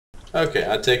Okay,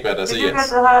 I take that as a Did you get yes.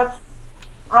 the herbs,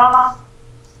 Rama?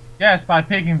 Yes, by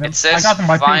picking them. It says I got them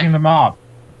by fine. picking them up.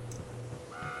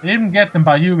 I didn't get them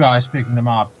by you guys picking them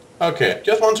up. Okay,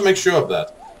 just want to make sure of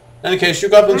that. In any case, you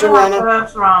got them Do too, you have the Rana?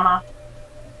 herbs, Rama?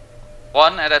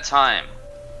 One at a time.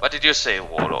 What did you say,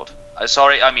 Warlord?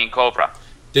 Sorry, I mean Cobra.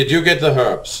 Did you get the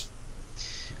herbs?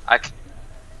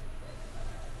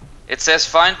 It says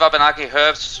find Wabanaki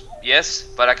herbs, yes,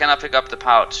 but I cannot pick up the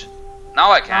pouch.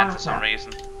 Now I can for some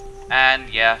reason. And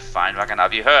yeah, find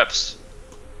Wabanaki herbs.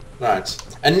 Right.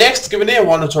 And next, Giveneer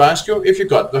wanted to ask you if you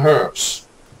got the herbs.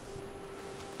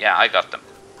 Yeah, I got them.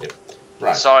 Yep.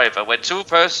 Right. Sorry, but when two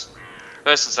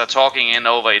persons are talking in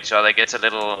over each other, it gets a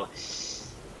little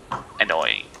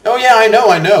annoying. Oh yeah, I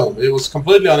know. It was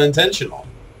completely unintentional.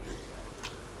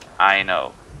 I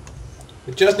know.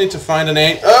 We just need to find an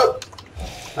ancient. Oh!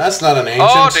 That's not an ancient.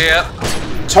 Oh dear!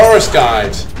 Tourist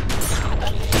guide.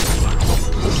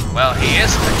 Well, he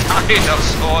is the guide of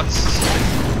sorts.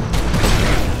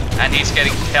 And he's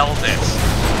getting pelted.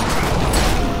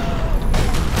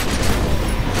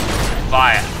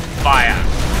 Fire! Fire!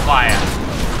 Fire!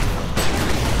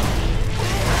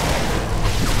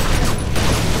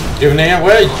 Giveneer,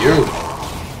 where are you?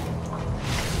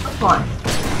 Which one?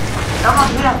 Come on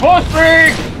here. Full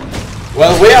streak!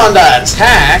 Well, we're under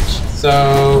attack,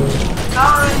 so...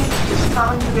 Sorry,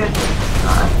 coming to get you.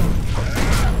 Sorry.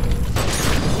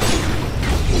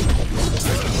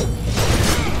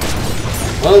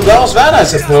 Well, that was that, I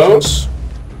suppose.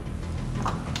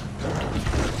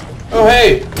 Oh,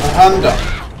 hey, a Honda.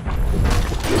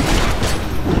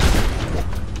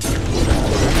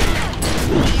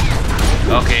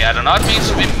 Okay, I do not mean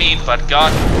to be mean, but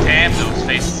god damn, those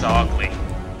faces are ugly.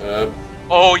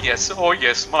 Oh yes,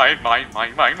 mine.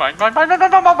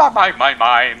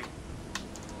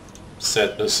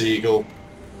 Said the seagull.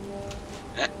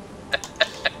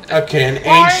 Okay, an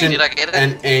ancient, Did I get it?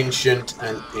 an ancient.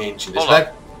 Hold on.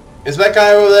 Is that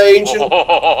guy over there ancient?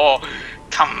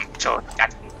 Come to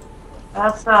that.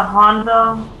 That's a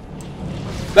Honda.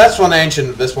 That's one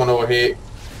ancient, this one over here.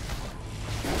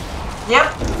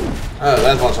 Yep. Oh,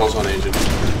 that one's also an ancient.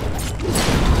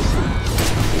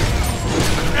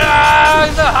 Ah,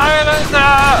 the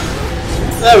Highlander!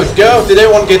 There we go. Did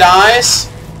anyone get eyes?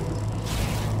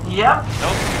 Yep.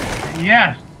 Nope.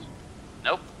 Yes.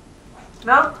 Nope.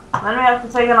 Nope. Then we have to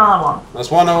take another one. There's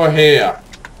one over here.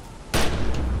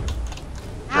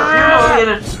 So you go get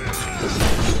it.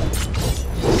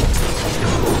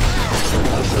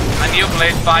 My new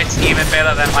blade fights even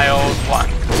better than my old one.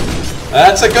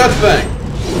 That's a good thing.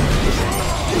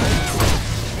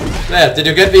 There, did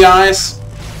you get the eyes?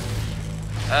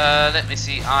 Let me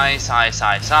see. Eyes.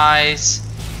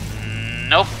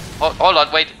 Nope. Hold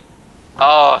on, wait.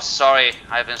 Oh, sorry.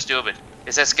 I've been stupid.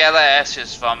 It says gather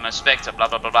ashes from a spectre, blah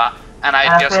blah blah blah. And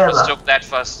I just mistook that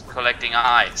for collecting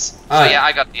eyes. So yeah,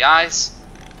 I got the eyes.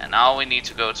 And now we need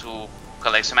to go to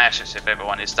collect some ashes if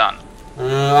everyone is done.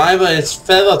 Either it's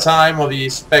feather time or the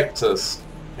specters.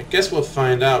 I guess we'll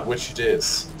find out which it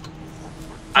is.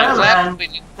 I'm glad we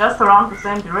did. Just around the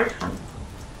same direction.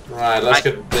 Right, let's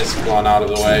get this one out of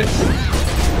the way.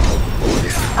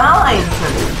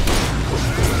 Ancient.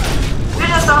 We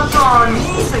just also on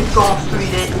amazing Ghost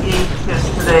Street ages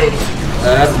today.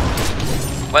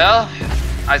 Well,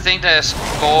 I think there's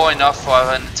score enough for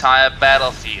an entire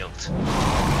battlefield.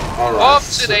 Alright.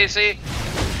 Oopsie daisy.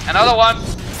 Another one.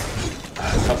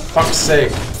 For fuck's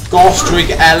sake. Ghost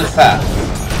Streak Alpha.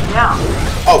 Yeah.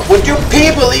 Oh, would you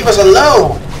people leave us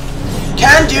alone?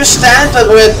 Can't you stand that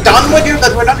we're done with you,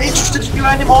 that we're not interested in you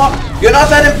anymore? You're not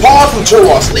that important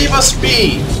to us. Leave us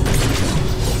be.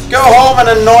 Go home and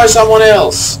annoy someone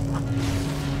else.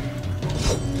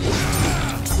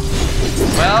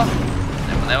 Well,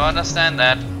 they will never understand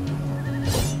that.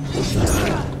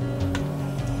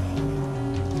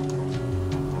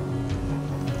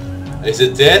 Is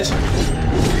it dead?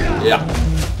 Yeah.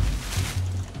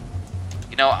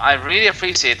 You know, I really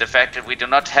appreciate the fact that we do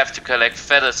not have to collect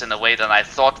feathers in the way that I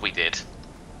thought we did.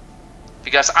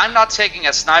 Because I'm not taking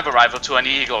a sniper rifle to an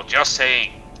eagle, just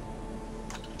saying.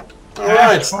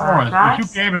 Alright. We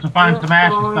should be able to find some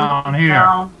ashes down here.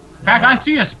 In fact, I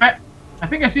see I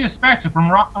think I see a spectre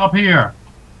from up here.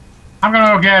 I'm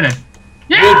gonna go get it.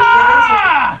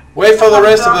 Yeah! Wait for the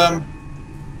rest of them.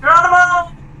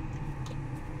 Geronimo!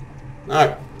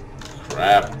 Oh,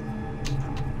 crap.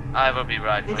 I will be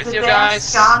right with you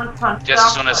guys. Just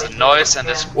as soon as the noise and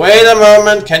this... Wait a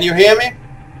moment, can you hear me?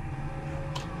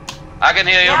 I can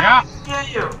hear you. Yeah, I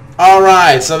hear you.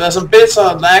 Alright, so there's some bits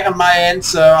of lag on my end,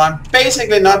 so I'm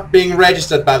basically not being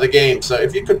registered by the game. So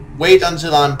if you could wait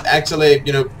until I'm actually,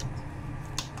 you know...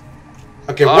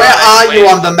 Okay, where are you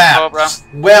on the map? Cobra.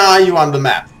 Where are you on the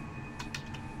map?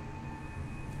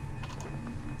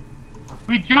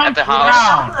 We jumped at the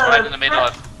house, down. right in the middle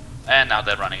of... And now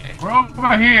they're running it. We're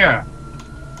over here.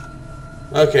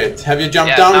 Okay, have you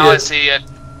jumped down now yet? I see it.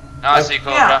 Now I see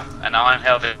Cobra, and now I'm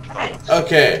helping.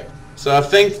 Okay, so I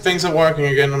think things are working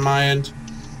again on my end.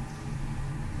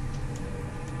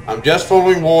 I'm just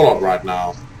following Warlord right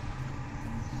now.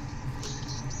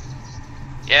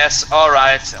 Yes,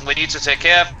 alright. And we need to take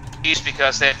care of these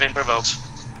because they've been provoked.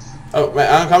 Oh,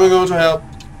 man, I'm coming over to help.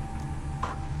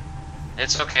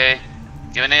 It's okay.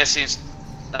 Given seems...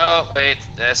 Oh, wait,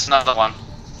 there's another one.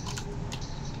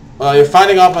 Well, you're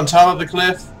fighting up on top of the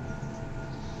cliff?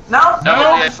 No,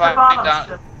 they're fighting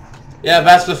down. Yeah,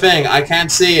 that's the thing. I can't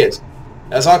see it.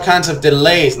 There's all kinds of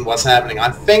delays in what's happening. I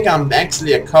think I'm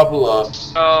actually a couple of...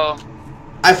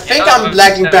 I think I'm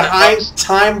lagging behind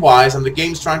time-wise, and the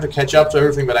game's trying to catch up to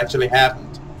everything that actually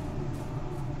happened.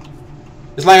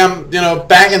 It's like I'm, you know,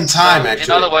 back in time,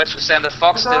 actually. In other words, we send the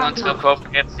fox still until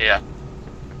Cobra gets here.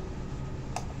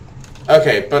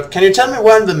 Okay, but can you tell me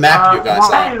where on the map you guys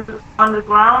are? On the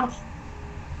ground.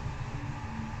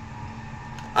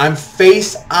 I'm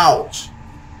face out.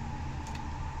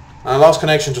 I lost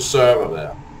connection to server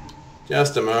there.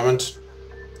 Just a moment.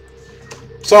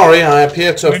 Sorry, I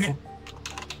appear to...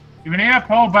 You need to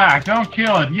pull back. Don't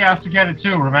kill it. He has to get it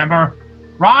too, remember?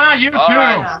 Rana, you too!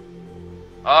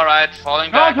 Alright,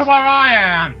 falling back. Go to where I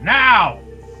am, now!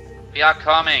 We are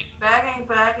coming. Bagging.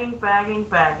 Back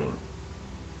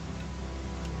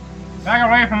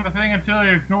away from the thing until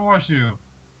it ignores you.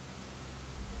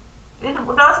 It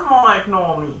doesn't want to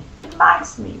ignore me. It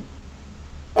likes me.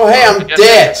 Oh hey, I'm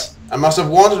dead! I must have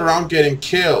wandered around getting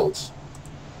killed.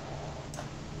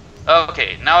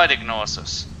 Okay, now it ignores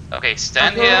us. Okay,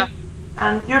 stand here.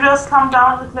 And you just come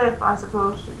down the cliff, I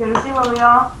suppose. Can you see where we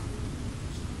are?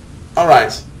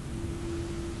 Alright.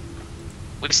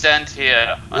 We stand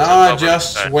here. Now I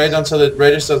just wait until it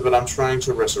registers that I'm trying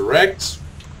to resurrect.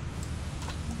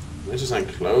 This is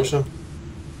enclosure.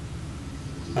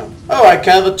 Oh, I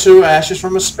gathered 2 ashes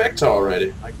from a spectre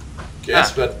already. I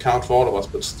guess that count for all of us,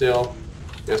 but still.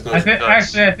 There's no...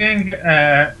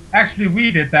 Actually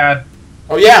we did that.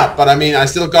 Oh yeah, but I mean, I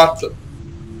still got them.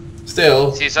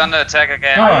 Still. He's under attack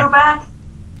again. Are you back?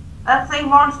 That thing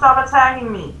won't stop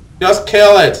attacking me. Just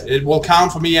kill it. It will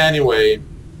count for me anyway.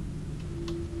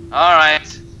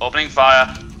 Alright. Opening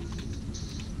fire.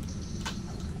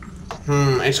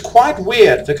 It's quite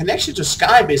weird. The connection to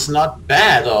Skype is not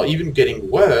bad or even getting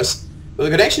worse, but the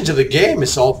connection to the game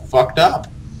is all fucked up.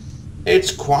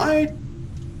 It's quite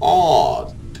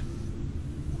odd.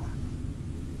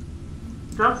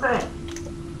 Don't say.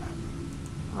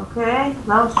 Okay,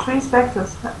 now it's 3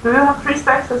 specters. Do you have 3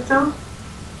 specters too?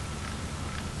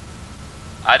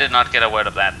 I did not get a word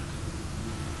of that.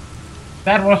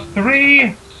 That was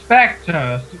 3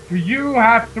 specters. Do you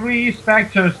have 3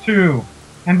 specters too?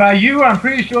 And by you, I'm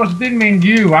pretty sure she didn't mean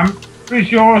you. I'm pretty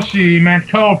sure she meant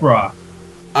Cobra.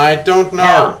 I don't know.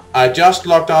 Yeah. I just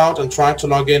logged out and tried to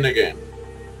log in again.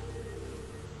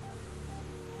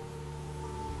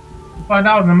 We'll find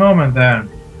out in a moment then.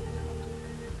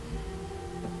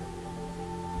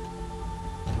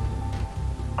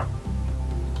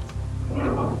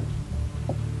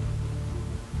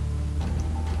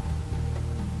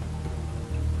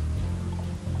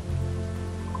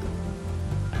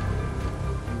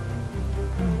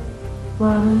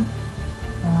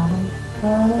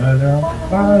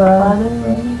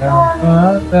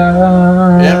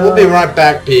 Yeah, we'll be right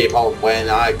back, people, when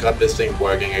I got this thing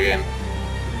working again.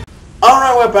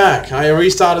 Alright, we're back. I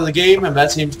restarted the game, and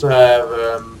that seems to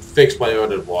have fixed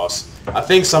whatever it was. I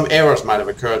think some errors might have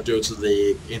occurred due to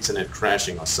the internet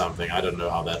crashing or something. I don't know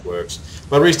how that works.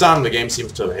 But restarting the game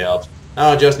seems to have helped. Now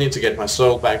I just need to get my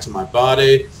soul back to my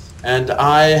body. And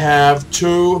I have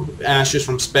 2 ashes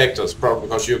from specters, probably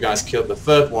because you guys killed the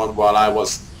 3rd one while I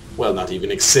was, well, not even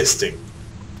existing.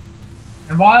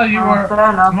 And while you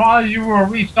were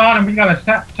restarting, we got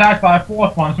attacked by a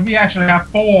 4th one, so we actually have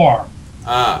 4.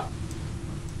 Ah.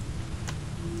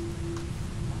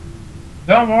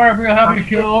 Don't worry, we'll help you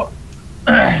kill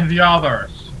the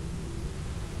others.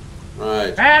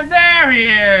 Right. And there he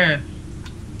is!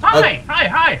 Hi!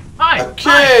 Hi!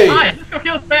 Okay! Hi! Let's go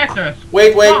kill specters!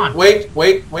 Wait!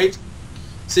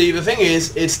 See, the thing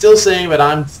is, it's still saying that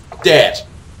I'm dead.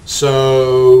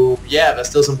 So, yeah, there's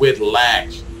still some weird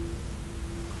lag.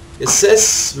 It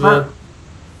says that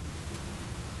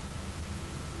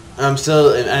I'm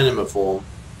still in anima form.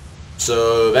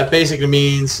 So, that basically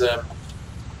means...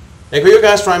 hey, could you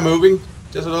guys try moving?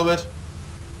 Just a little bit?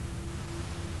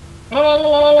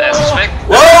 There's a spectre.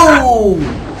 Whoa!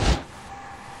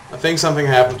 I think something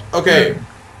happened. Okay.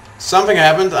 Something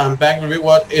happened. I'm back with you.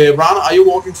 What? Rana, are you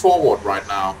walking forward right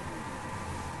now?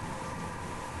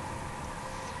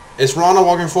 Is Rana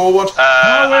walking forward?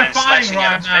 No, we're I'm fine slashing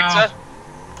right at Spectre.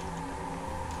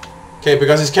 Okay,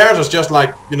 because his character's just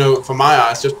like, you know, from my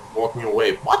eyes, just walking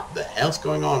away. What the hell's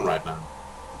going on right now?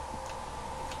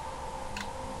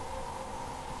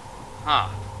 Huh.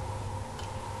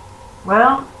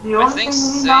 Well, the only thing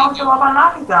we need now is the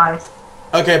Wabanaki guys.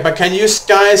 Okay, but can you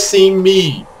guys see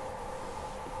me?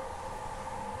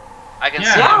 I can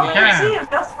Yeah, see Yeah, you. we can see him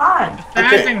just fine.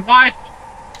 Standing right.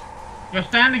 You're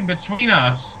standing between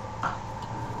us.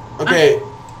 Okay,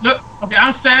 Look, okay,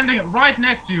 I'm standing right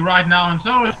next to you right now, and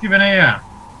so is Kivanea.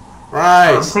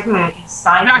 right. Particularly I'm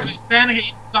inside actually him. standing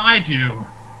inside you.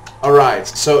 Alright,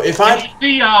 so if Can you I...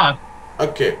 see us?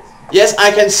 Okay. Yes, I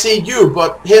can see you,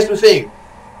 but here's the thing.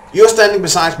 You're standing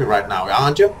beside me right now,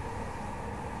 aren't you?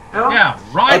 Oh, Yeah,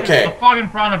 right Okay. the fuck in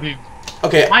front of you.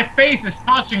 Okay, My face is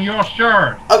touching your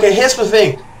shirt. okay, here's the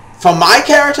thing. For my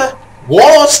character,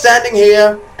 Warlord's standing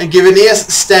here, and Givaneer's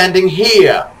standing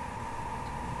here.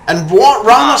 And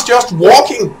Rana's just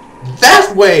walking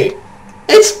that way.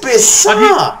 It's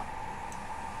bizarre.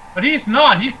 But he's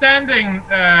not. He's standing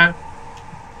about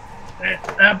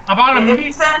a If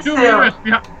he stands 2 still. meters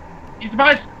behind.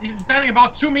 He's standing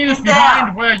about 2 meters He's behind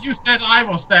there. where you said I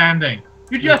was standing.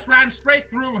 You just ran straight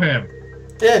through him.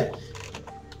 Yeah.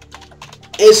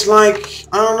 It's like,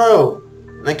 I don't know.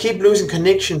 And I keep losing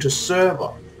connection to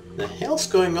server. The hell's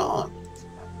going on?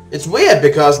 It's weird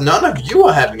because none of you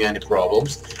are having any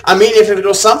problems. I mean, if it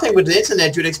was something with the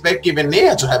internet, you'd expect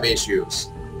Givaneer to have issues.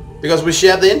 Because we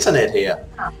share the internet here.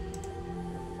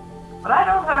 but I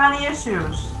don't have any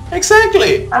issues.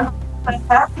 Exactly. I'm a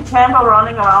happy camper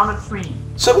running around a tree.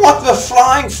 So what the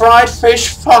flying fried fish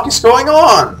fuck is going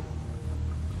on?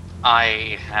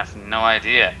 I have no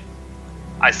idea.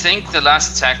 I think the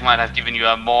last attack might have given you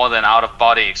a more than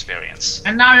out-of-body experience.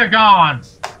 And now you're gone.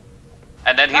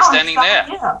 And then he's No, standing stuck there.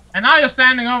 here. And now you're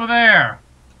standing over there.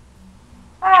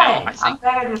 Hey, I I'm think-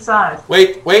 back at your side.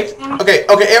 Wait. Okay,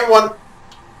 everyone.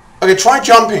 Okay, try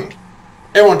jumping.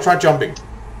 Everyone, try jumping.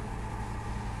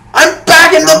 I'm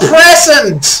back in the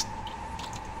present!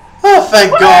 Oh,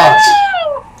 thank God.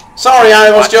 Sorry,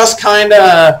 I was just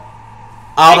kinda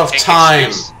out of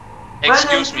time.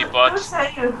 Excuse me, you but...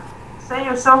 say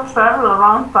you self-travel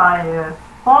around by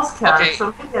horse carriage, Okay,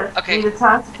 so maybe I okay. need the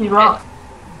time to keep up.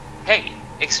 Hey,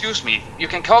 excuse me. You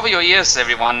can cover your ears,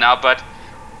 everyone, now, but...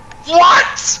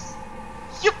 What?!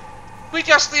 We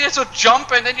just needed to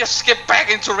jump and then you skip back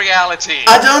into reality.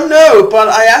 I don't know, but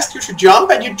I asked you to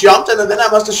jump and you jumped and then I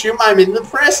must assume I'm in the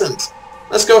present.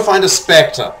 Let's go find a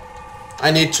Spectre. I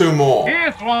need 2 more.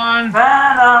 Here's one.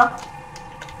 Banner!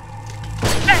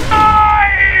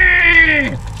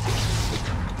 Hey!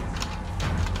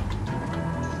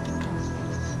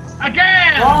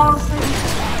 Again!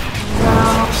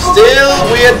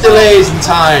 Still weird delays in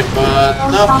time, but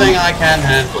nothing I can't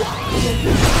handle.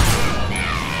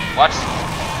 What?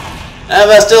 And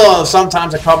there's still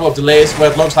sometimes a couple of delays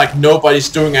where it looks like nobody's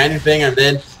doing anything and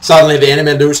then suddenly the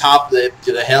enemy lose half the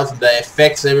health and the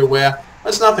effects everywhere.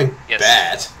 That's nothing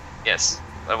bad. Yes.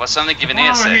 There was something given One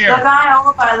in over said. here. The guy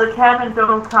over by the cabin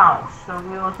don't count, so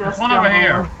we'll just One jump over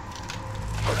here.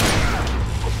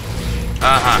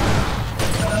 Uh-huh.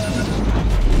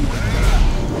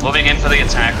 Moving in for the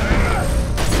attack.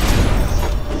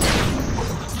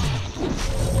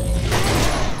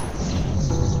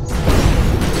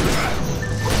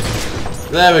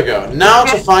 There we go. Now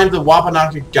to find the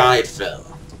Wabanaki guide fell.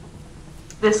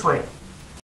 This way.